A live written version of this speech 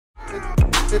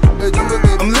I'm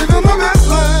living my best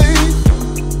life.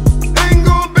 Ain't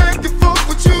going back and forth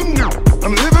with you now.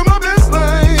 I'm living my best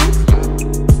life.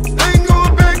 Ain't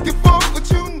going back and forth with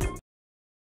you now.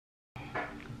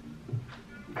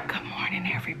 Good morning,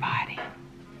 everybody.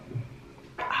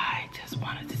 I just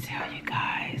wanted to tell you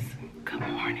guys good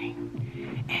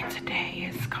morning. And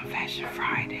today is Confession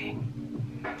Friday.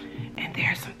 And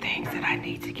there are some things that I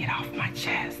need to get off my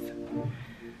chest.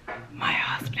 My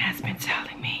husband has been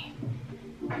telling me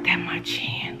that my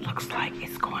chin looks like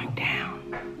it's going down.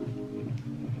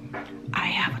 I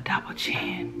have a double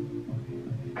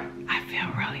chin. I feel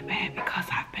really bad because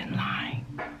I've been lying.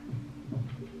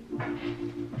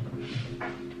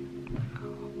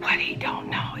 What he don't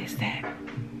know is that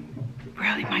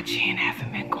really my chin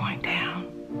hasn't been going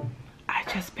down. I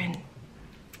just been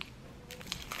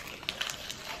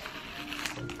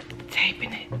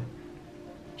taping it.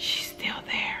 She's still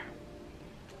there.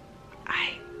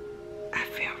 I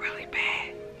feel really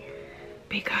bad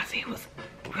because he was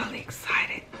really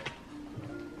excited.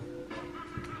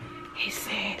 He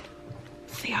said,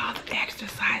 see all the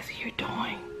exercises you're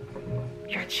doing,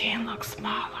 your chin looks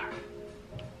smaller.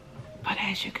 But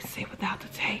as you can see without the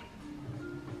tape,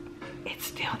 it's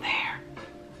still there.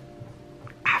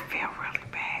 I feel really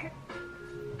bad.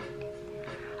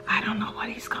 I don't know what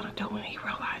he's gonna do when he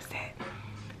realizes that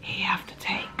he have to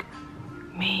take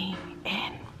me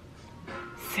and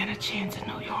send a chin to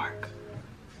New York.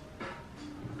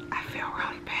 I feel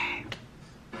really bad.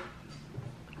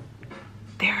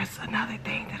 There's another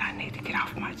thing that I need to get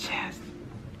off my chest.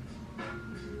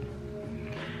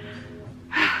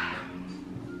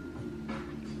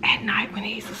 At night when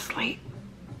he's asleep,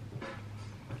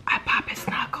 I pop his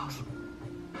knuckles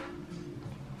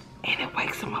and it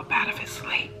wakes him up out of his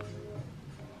sleep.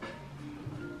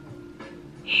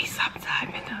 He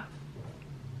sometimes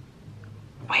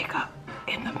wake up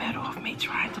in the middle of me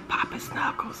trying to pop his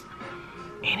knuckles,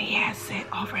 and he has said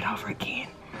over and over again,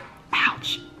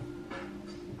 ouch.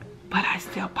 But I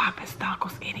still pop his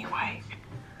knuckles anyway.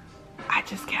 I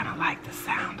just kind of like the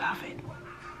sound of it.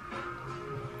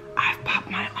 I've popped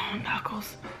my own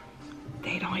knuckles.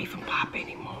 They don't even pop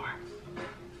anymore.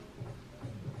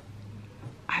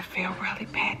 I feel really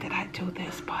bad that I do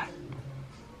this, but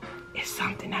it's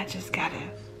something I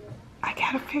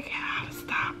gotta figure out how to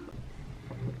stop.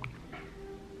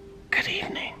 Good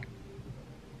evening,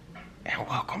 and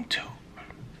welcome to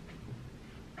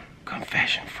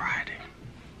Confession Friday.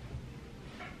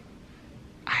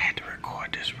 I had to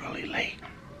record this really late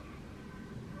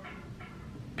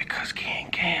because Ken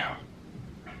Cam,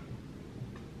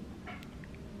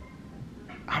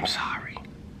 I'm sorry.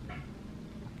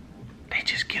 They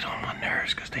just get on my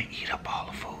nerves because they eat up all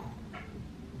the food.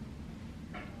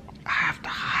 I have to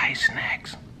hide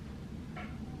snacks.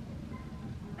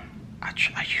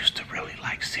 I used to really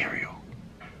like cereal,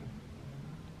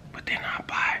 but then I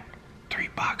buy 3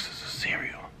 boxes of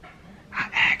cereal. I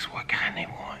ask what kind they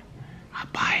want. I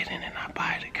buy it and then I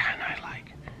buy the kind I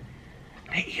like.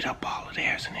 They eat up all of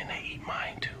theirs and then they eat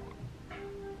mine too.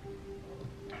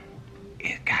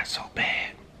 It got so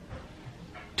bad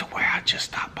to where I just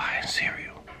stopped buying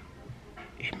cereal.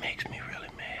 It makes me really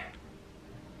mad.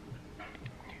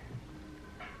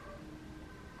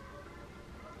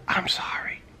 I'm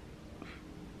sorry.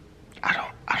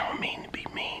 I don't mean to be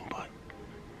mean, but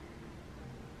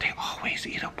they always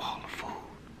eat up all the food,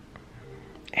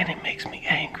 and it makes me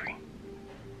angry.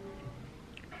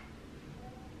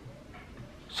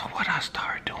 So what I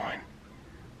started doing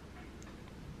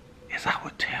is I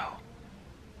would tell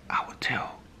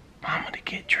Mama to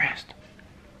get dressed,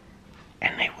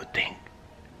 and they would think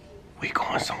we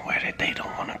going somewhere that they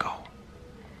don't want to go.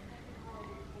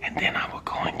 And then I would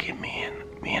go and get me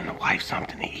and the wife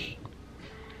something to eat.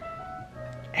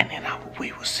 And then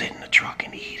we would sit in the truck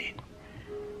and eat it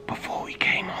before we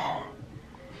came home.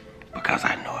 Because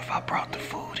I know if I brought the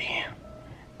food in,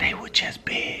 they would just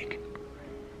beg.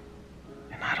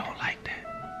 And I don't like that.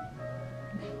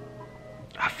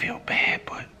 I feel bad,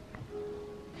 but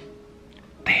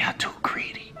they are too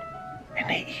greedy and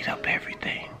they eat up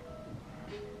everything.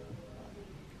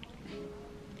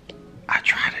 I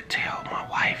try to tell my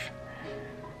wife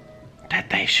that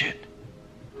they should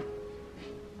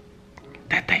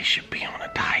be on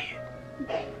a diet,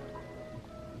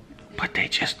 but they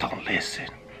just don't listen.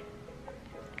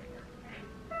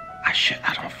 I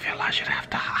don't feel I should have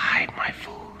to hide my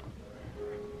food,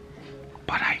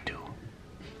 but I do.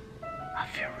 I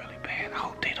feel really bad. I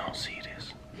hope they don't see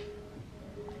this,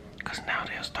 because now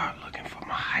they'll start looking for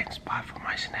my hiding spot for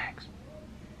my snacks.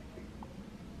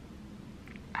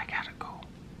 I gotta go.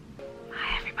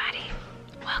 Hi everybody,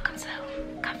 welcome to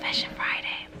Confession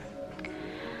Friday.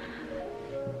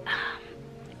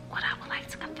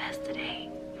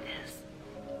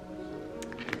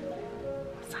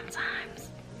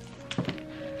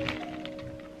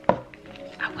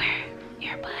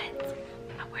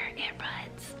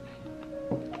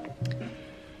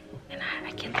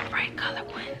 color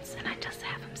ones, and I just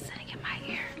have them sitting in my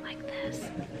ear like this.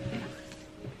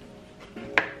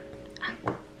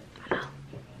 Hello?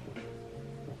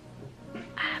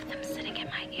 I have them sitting in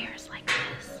my ears like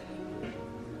this.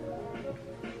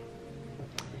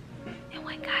 And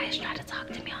when guys try to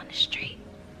talk to me on the street,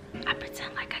 I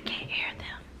pretend like I can't hear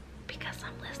them because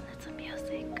I'm listening to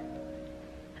music.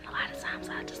 And a lot of times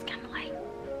I just kind of like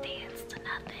dance to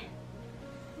nothing.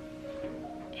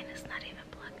 And it's not even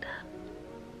plugged up.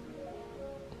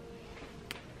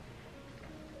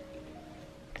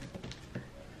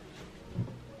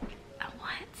 I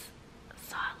once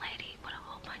saw a lady with a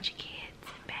whole bunch of kids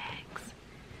and bags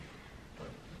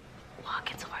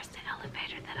walking towards the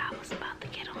elevator that I was about to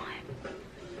get on.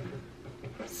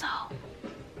 So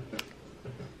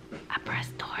I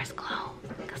pressed doors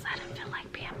closed because I didn't feel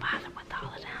like being bothered with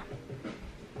all of them.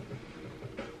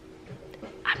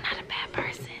 I'm not a bad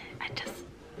person.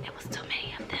 It was too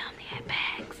many of them. They had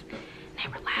bags. They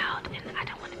were loud and I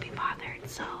didn't want to be bothered.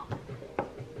 So,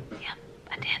 yep,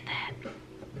 I did that.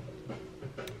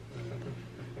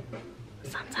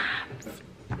 Sometimes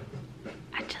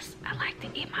I like to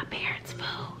eat my parents'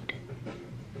 food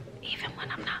even when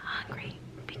I'm not hungry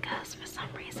because for some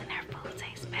reason their food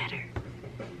tastes better.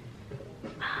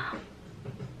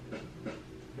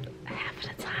 Half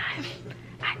of the time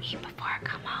I eat before I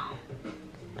come home.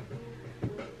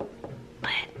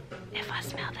 But if I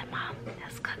smell that mom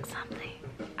has cooked something,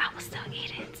 I will still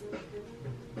eat it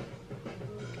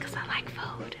because I like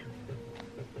food.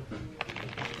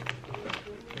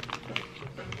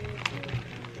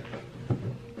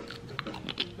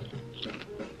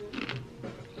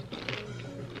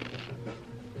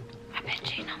 I've been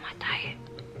cheating on my diet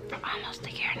for almost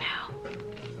a year now.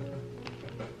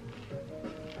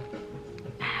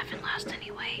 I haven't lost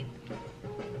any weight.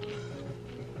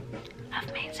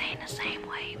 I've maintained the same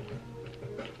weight.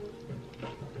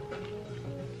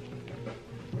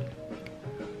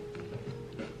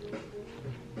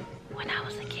 When I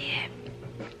was a kid,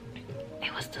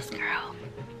 it was this girl,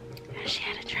 and she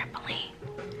had a trampoline.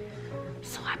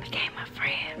 So I became a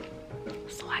friend,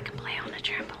 so I could play on the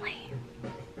trampoline.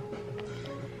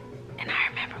 And I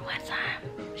remember one time,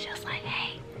 she was like,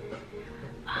 hey,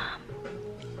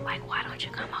 like, why don't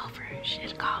you come over? She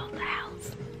had called the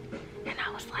house. And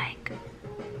I was like,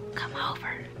 come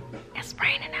over. It's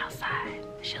raining outside.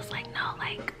 She was like, no,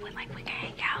 we can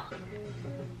hang out.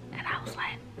 And I was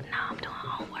like, no, I'm doing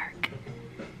homework.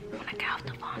 When I got off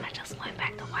the phone, I just went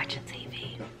back to watching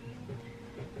TV.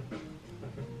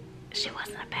 She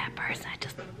wasn't a bad person.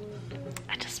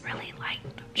 I just really liked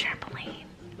trampoline.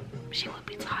 She would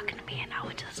be talking to me and I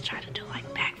would just try to do like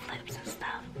backflips and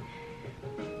stuff.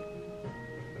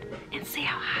 And see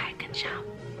how high I could jump.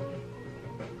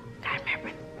 I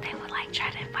remember they would like try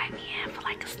to invite me in for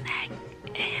like a snack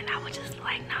and I would just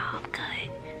like, no, I'm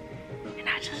good. And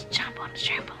I just jump on the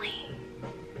trampoline.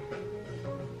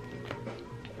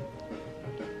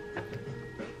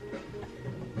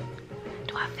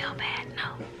 Do I feel bad?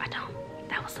 No, I don't.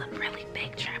 That was a really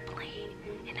big trampoline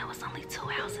and it was only 2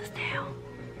 houses down.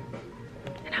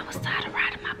 And I was tired of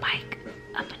riding my bike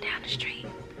up and down the street.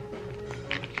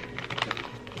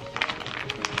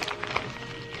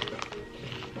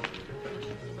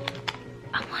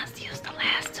 I once used the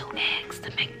last 2 eggs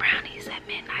to make brownies at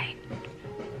midnight.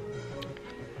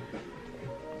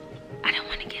 I didn't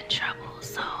want to get in trouble,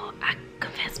 so I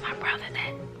convinced my brother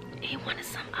that he wanted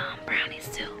some brownies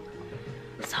too.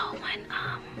 So when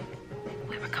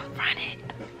we were confronted,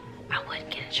 I wouldn't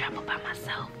get in trouble by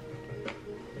myself.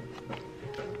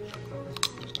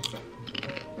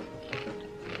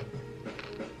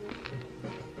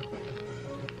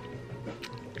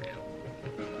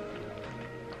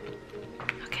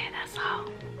 Okay, that's all.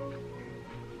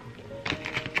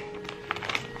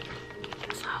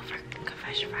 That's all for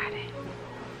Confession Friday.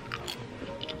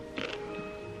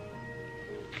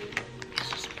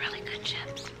 These are some really good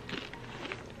chips.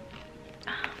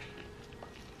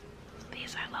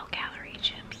 These are low-calorie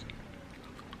chips.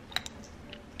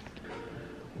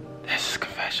 This is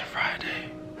Confession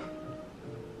Friday.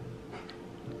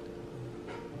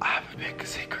 I have a big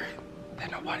secret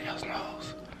that nobody else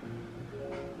knows.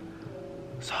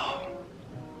 So,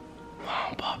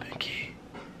 Mom, Pop, and Key,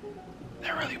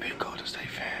 they're really big Golden State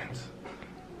fans.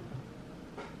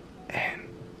 And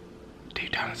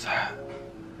deep down inside,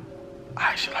 I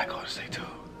actually like Golden State too.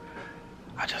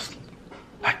 I just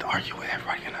like to argue with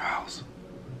everybody in the house.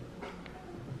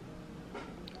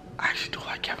 I actually do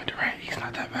like Kevin Durant. He's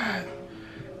not that bad.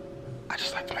 I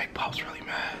just like to make Pops really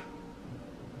mad.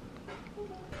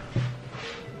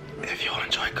 If you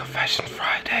enjoy Confession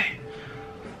Friday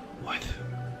with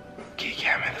Key,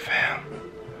 Cam, and the fam,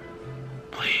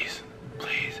 please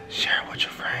share it with your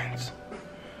friends.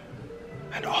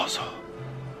 And also,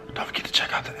 don't forget to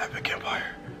check out the Epic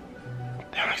Empire.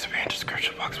 The links will be in the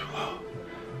description box below.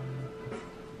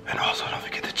 And also, don't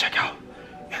forget to check out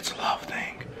It's Love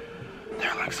Thing.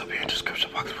 Their links will be in the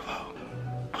description box below.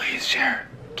 Please share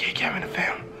Kid Cam and the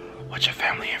Fam with your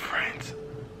family and friends.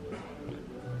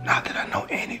 Not that I know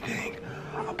anything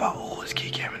about who is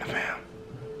Kid Cam and the Fam.